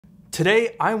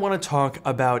Today, I want to talk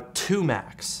about two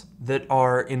Macs that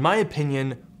are, in my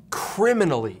opinion,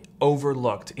 criminally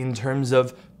overlooked in terms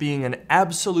of being an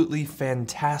absolutely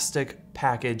fantastic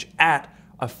package at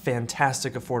a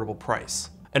fantastic affordable price.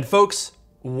 And folks,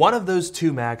 one of those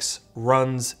two Macs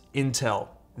runs Intel.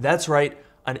 That's right,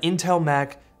 an Intel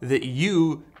Mac that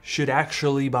you should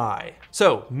actually buy.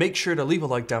 So make sure to leave a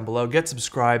like down below, get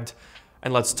subscribed,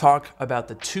 and let's talk about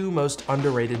the two most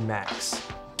underrated Macs.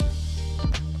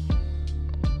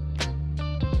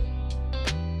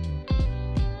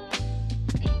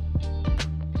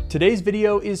 Today's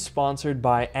video is sponsored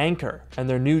by Anker and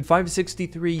their new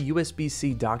 563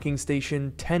 USB-C docking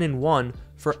station 10-in-1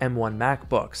 for M1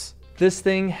 MacBooks. This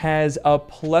thing has a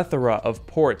plethora of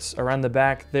ports. Around the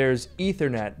back, there's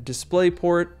Ethernet,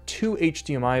 DisplayPort, 2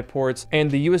 HDMI ports, and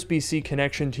the USB-C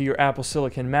connection to your Apple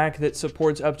Silicon Mac that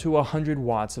supports up to 100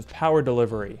 watts of power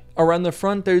delivery. Around the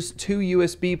front, there's 2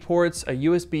 USB ports, a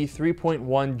USB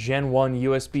 3.1 Gen 1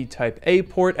 USB Type-A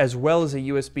port, as well as a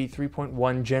USB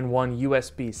 3.1 Gen 1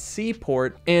 USB-C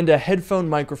port, and a headphone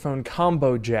microphone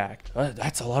combo jack.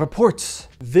 That's a lot of ports.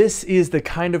 This is the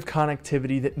kind of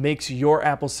connectivity that makes your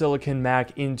Apple Silicon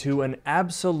Mac into an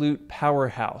absolute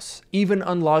powerhouse, even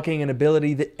unlocking an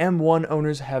ability that M1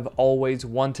 owners have always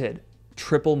wanted: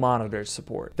 triple monitor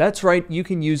support. That's right, you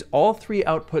can use all three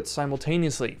outputs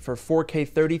simultaneously for 4K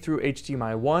 30 through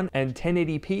HDMI 1 and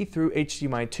 1080p through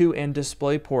HDMI 2 and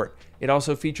DisplayPort. It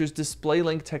also features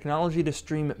DisplayLink technology to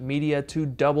stream media to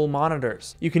double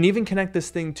monitors. You can even connect this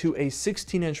thing to a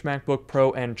 16-inch MacBook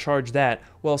Pro and charge that,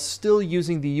 while still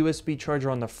using the USB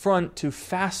charger on the front to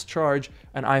fast charge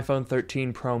an iPhone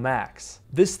 13 Pro Max.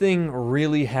 This thing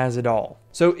really has it all.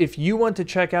 So if you want to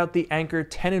check out the Anker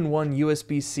 10-in-1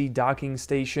 USB-C docking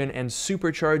station and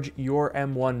supercharge your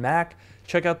M1 Mac,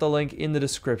 check out the link in the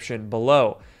description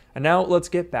below. And now let's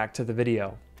get back to the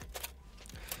video.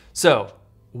 So,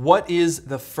 what is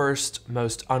the first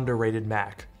most underrated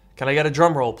Mac? Can I get a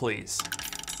drum roll, please?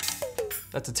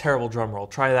 That's a terrible drum roll.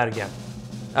 Try that again.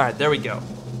 All right, there we go.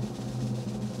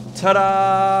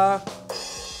 Ta-da!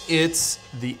 It's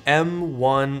the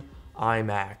M1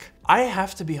 iMac. I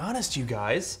have to be honest, you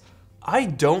guys, I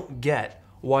don't get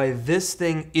why this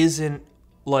thing isn't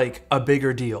like a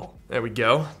bigger deal. There we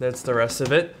go. That's the rest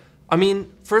of it. I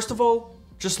mean, first of all,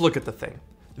 just look at the thing.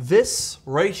 This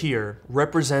right here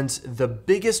represents the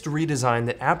biggest redesign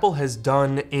that Apple has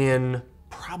done in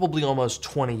probably almost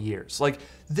 20 years. Like,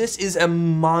 this is a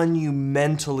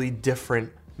monumentally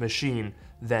different machine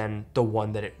than the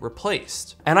one that it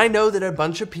replaced. And I know that a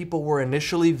bunch of people were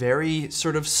initially very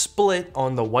sort of split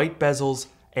on the white bezels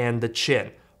and the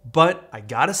chin, but I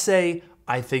gotta say,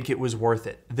 I think it was worth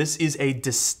it. This is a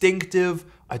distinctive,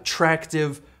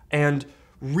 attractive, and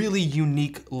really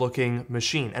unique looking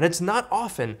machine. And it's not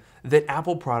often that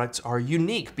Apple products are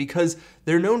unique because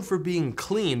they're known for being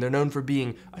clean, they're known for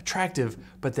being attractive,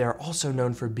 but they're also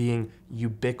known for being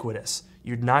ubiquitous.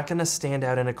 You're not gonna stand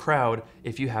out in a crowd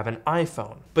if you have an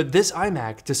iPhone. But this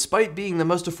iMac, despite being the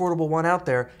most affordable one out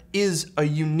there, is a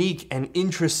unique and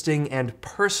interesting and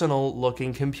personal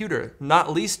looking computer,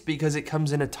 not least because it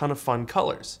comes in a ton of fun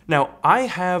colors. Now, I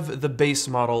have the base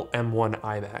model M1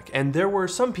 iMac, and there were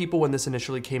some people when this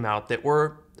initially came out that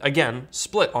were, again,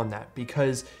 split on that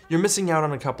because you're missing out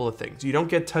on a couple of things. You don't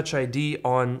get Touch ID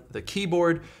on the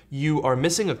keyboard, you are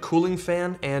missing a cooling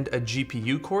fan and a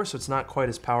GPU core, so it's not quite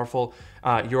as powerful.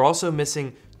 You're also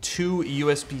missing 2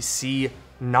 USB-C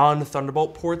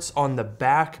non-Thunderbolt ports on the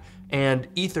back and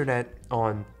Ethernet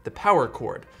on the power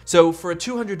cord. So for a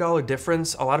 $200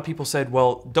 difference, a lot of people said,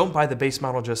 well, don't buy the base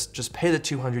model, just pay the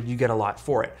 $200, you get a lot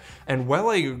for it. And while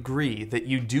I agree that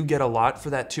you do get a lot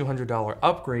for that $200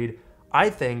 upgrade,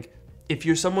 I think if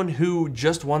you're someone who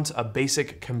just wants a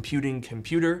basic computing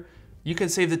computer, you can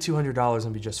save the $200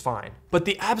 and be just fine. But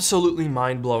the absolutely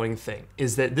mind-blowing thing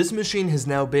is that this machine has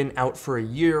now been out for a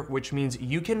year, which means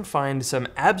you can find some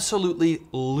absolutely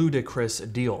ludicrous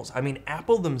deals. I mean,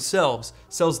 Apple themselves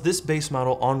sells this base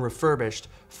model on refurbished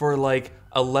for like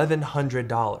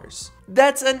 $1,100.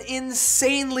 That's an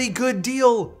insanely good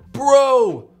deal,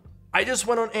 bro! I just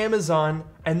went on Amazon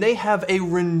and they have a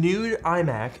renewed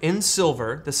iMac in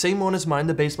silver, the same one as mine,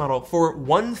 the base model, for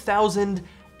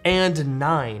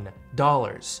 $1,009.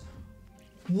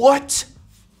 What?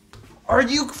 Are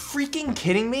you freaking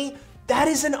kidding me? That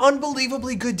is an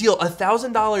unbelievably good deal,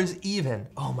 $1,000 even.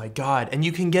 Oh my God, and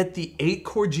you can get the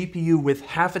 8-core GPU with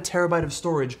half a terabyte of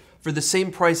storage for the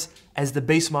same price as the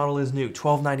base model is new,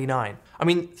 $1,299. I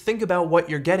mean, think about what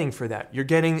you're getting for that. You're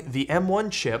getting the M1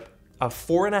 chip, a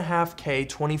 4.5K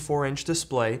 24-inch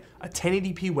display, a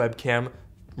 1080p webcam,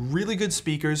 really good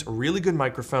speakers, a really good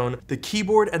microphone. The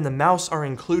keyboard and the mouse are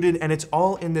included, and it's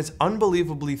all in this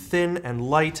unbelievably thin and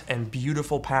light and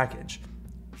beautiful package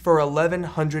for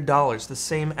 $1,100, the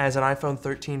same as an iPhone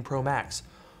 13 Pro Max.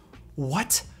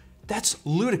 What? That's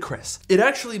ludicrous. It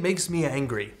actually makes me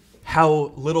angry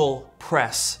how little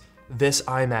press this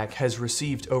iMac has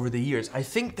received over the years. I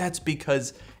think that's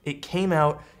because it came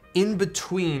out in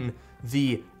between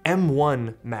the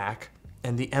M1 Mac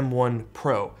and the M1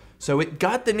 Pro. So it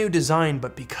got the new design,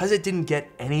 but because it didn't get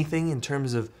anything in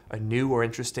terms of a new or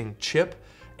interesting chip,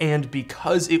 and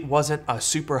because it wasn't a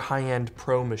super high-end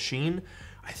Pro machine,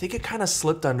 I think it kind of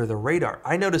slipped under the radar.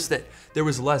 I noticed that there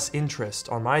was less interest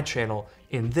on my channel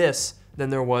in this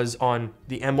than there was on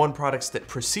the M1 products that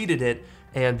preceded it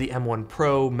and the M1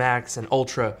 Pro, Max, and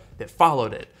Ultra that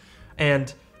followed it.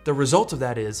 And the result of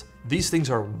that is these things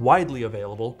are widely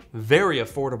available, very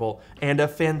affordable, and a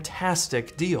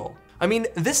fantastic deal. I mean,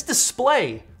 this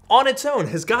display on its own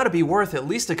has got to be worth at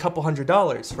least a couple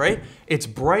 $100s, right? It's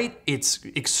bright, it's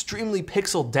extremely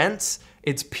pixel dense,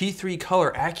 it's P3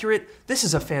 color accurate. This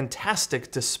is a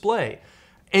fantastic display.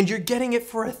 And you're getting it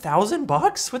for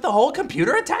 $1,000 with the whole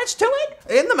computer attached to it?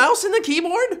 And the mouse and the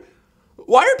keyboard?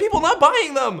 Why are people not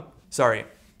buying them? Sorry.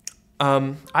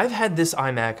 I've had this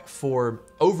iMac for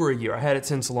over a year. I had it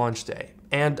since launch day,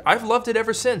 and I've loved it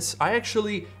ever since. I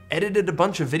actually edited a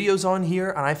bunch of videos on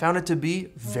here, and I found it to be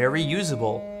very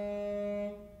usable.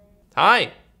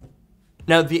 Hi.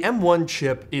 Now, the M1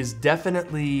 chip is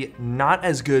definitely not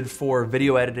as good for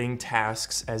video editing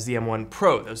tasks as the M1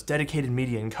 Pro. Those dedicated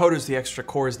media encoders, the extra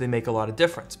cores, they make a lot of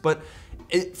difference. But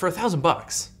for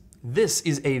 $1,000, this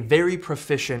is a very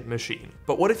proficient machine.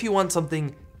 But what if you want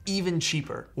something even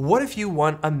cheaper? What if you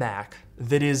want a Mac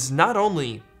that is not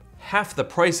only half the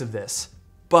price of this,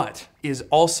 but is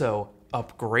also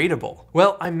upgradable?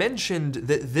 Well, I mentioned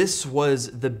that this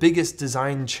was the biggest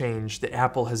design change that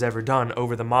Apple has ever done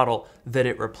over the model that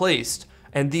it replaced,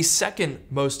 and the second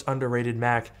most underrated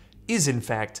Mac is in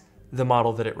fact the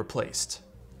model that it replaced.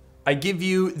 I give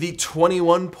you the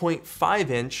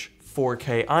 21.5-inch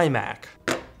 4K iMac.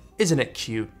 Isn't it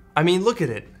cute? I mean, look at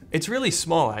it. It's really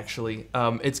small, actually.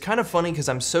 It's kind of funny because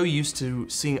I'm so used to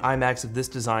seeing iMacs of this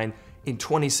design in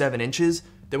 27 inches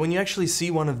that when you actually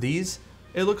see one of these,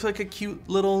 it looks like a cute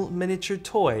little miniature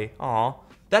toy. Aw.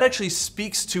 That actually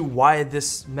speaks to why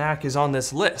this Mac is on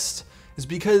this list, is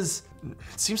because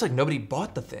it seems like nobody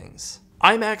bought the things.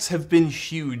 iMacs have been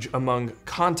huge among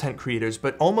content creators,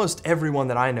 but almost everyone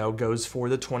that I know goes for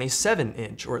the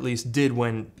 27-inch, or at least did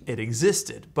when it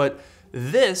existed. But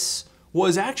this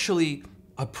was actually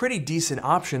a pretty decent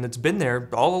option that's been there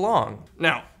all along.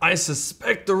 Now, I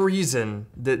suspect the reason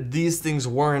that these things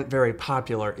weren't very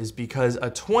popular is because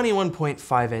a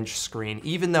 21.5-inch screen,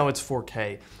 even though it's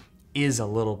 4K, is a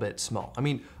little bit small. I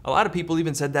mean, a lot of people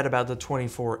even said that about the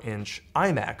 24-inch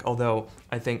iMac, although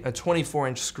I think a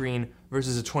 24-inch screen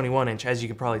versus a 21-inch, as you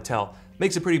can probably tell,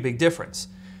 makes a pretty big difference.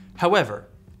 However,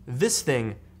 this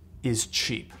thing is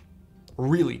cheap,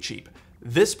 really cheap.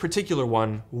 This particular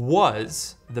one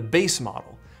was the base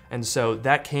model, and so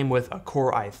that came with a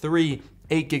Core i3,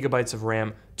 8 gigabytes of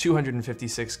RAM,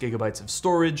 256 gigabytes of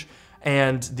storage,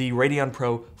 and the Radeon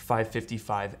Pro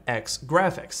 555X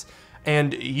graphics.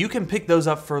 And you can pick those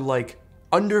up for like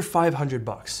under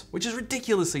 $500, which is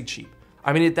ridiculously cheap.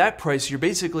 I mean, at that price, you're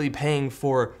basically paying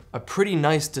for a pretty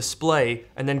nice display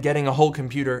and then getting a whole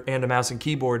computer and a mouse and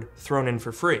keyboard thrown in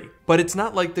for free. But it's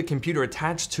not like the computer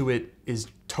attached to it is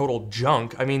total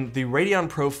junk. I mean, the Radeon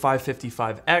Pro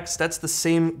 555X, that's the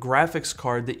same graphics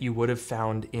card that you would have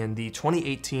found in the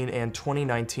 2018 and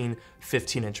 2019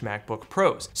 15-inch MacBook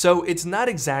Pros. So it's not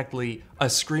exactly a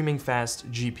screaming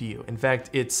fast GPU. In fact,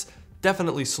 it's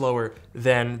definitely slower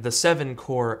than the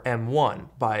 7-core M1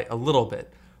 by a little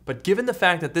bit. But given the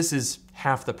fact that this is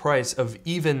half the price of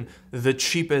even the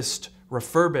cheapest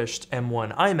refurbished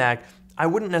M1 iMac, I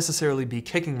wouldn't necessarily be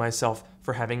kicking myself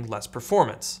for having less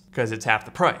performance, because it's half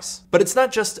the price. But it's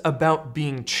not just about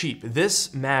being cheap.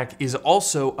 This Mac is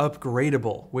also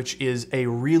upgradable, which is a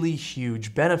really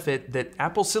huge benefit that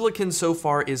Apple Silicon so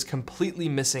far is completely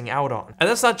missing out on. And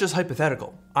that's not just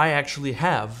hypothetical. I actually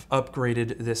have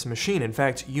upgraded this machine. In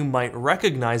fact, you might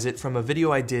recognize it from a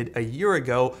video I did a year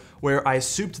ago where I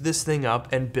souped this thing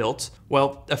up and built,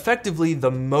 well, effectively the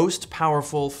most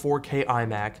powerful 4K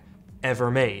iMac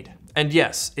ever made. And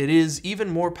yes, it is even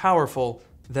more powerful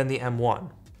than the M1.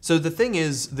 So the thing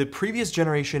is, the previous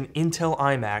generation Intel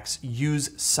iMacs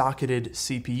use socketed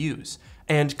CPUs.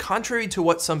 And contrary to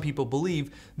what some people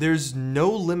believe, there's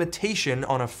no limitation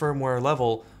on a firmware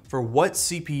level for what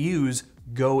CPUs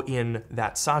go in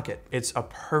that socket. It's a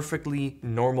perfectly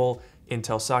normal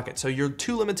Intel socket. So your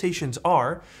two limitations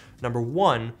are, number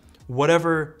one,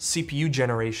 whatever CPU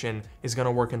generation is going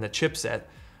to work in the chipset,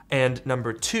 and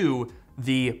number two,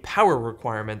 the power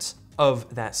requirements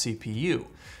of that CPU.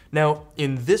 Now,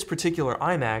 in this particular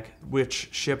iMac, which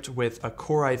shipped with a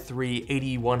Core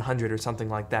i3-8100 or something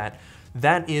like that,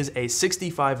 that is a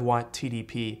 65 watt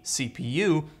TDP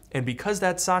CPU, and because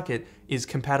that socket is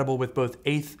compatible with both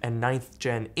 8th and 9th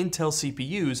gen Intel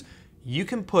CPUs, you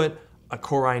can put a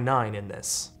Core i9 in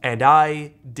this. And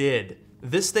I did.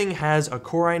 This thing has a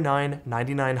Core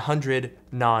i9-9900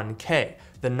 non-K.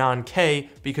 The non-K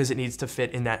because it needs to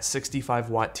fit in that 65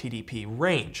 watt TDP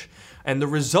range. And the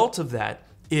result of that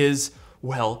is,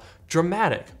 well,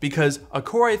 dramatic, because a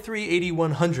Core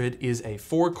i3-8100 is a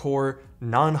 4-core,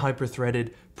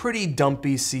 non-hyper-threaded, pretty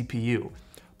dumpy CPU.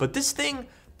 But this thing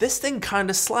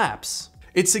kinda slaps.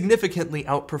 It significantly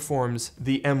outperforms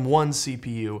the M1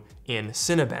 CPU in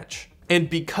Cinebench. And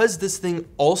because this thing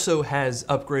also has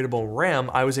upgradable RAM,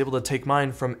 I was able to take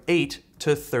mine from 8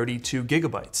 to 32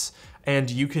 gigabytes.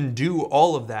 And you can do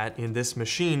all of that in this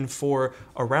machine for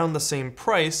around the same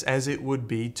price as it would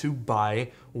be to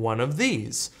buy one of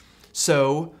these.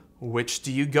 So, which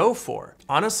do you go for?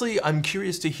 Honestly, I'm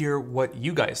curious to hear what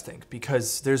you guys think,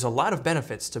 because there's a lot of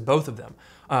benefits to both of them.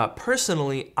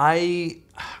 Personally,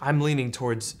 I'm leaning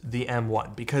towards the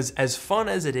M1, because as fun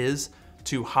as it is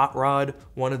to hot rod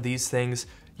one of these things,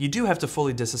 you do have to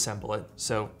fully disassemble it,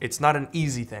 so it's not an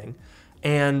easy thing.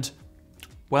 And,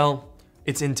 well,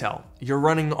 it's Intel. You're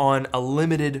running on a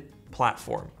limited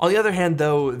platform. On the other hand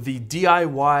though, the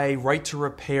DIY,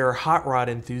 right-to-repair hot rod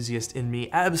enthusiast in me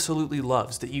absolutely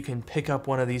loves that you can pick up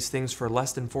one of these things for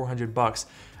less than 400 bucks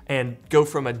and go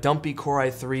from a dumpy Core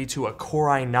i3 to a Core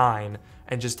i9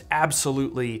 and just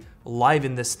absolutely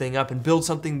liven this thing up and build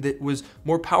something that was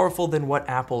more powerful than what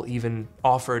Apple even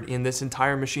offered in this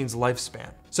entire machine's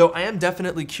lifespan. So I am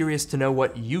definitely curious to know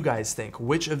what you guys think.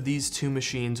 Which of these two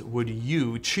machines would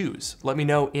you choose? Let me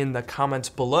know in the comments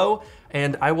below,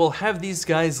 and I will have these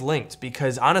guys linked,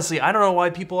 because honestly, I don't know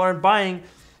why people aren't buying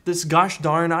this gosh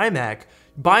darn iMac.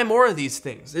 Buy more of these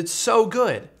things, it's so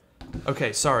good.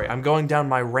 Okay, sorry, I'm going down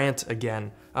my rant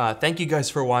again. Thank you guys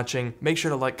for watching. Make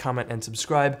sure to like, comment, and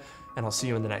subscribe, and I'll see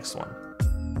you in the next one.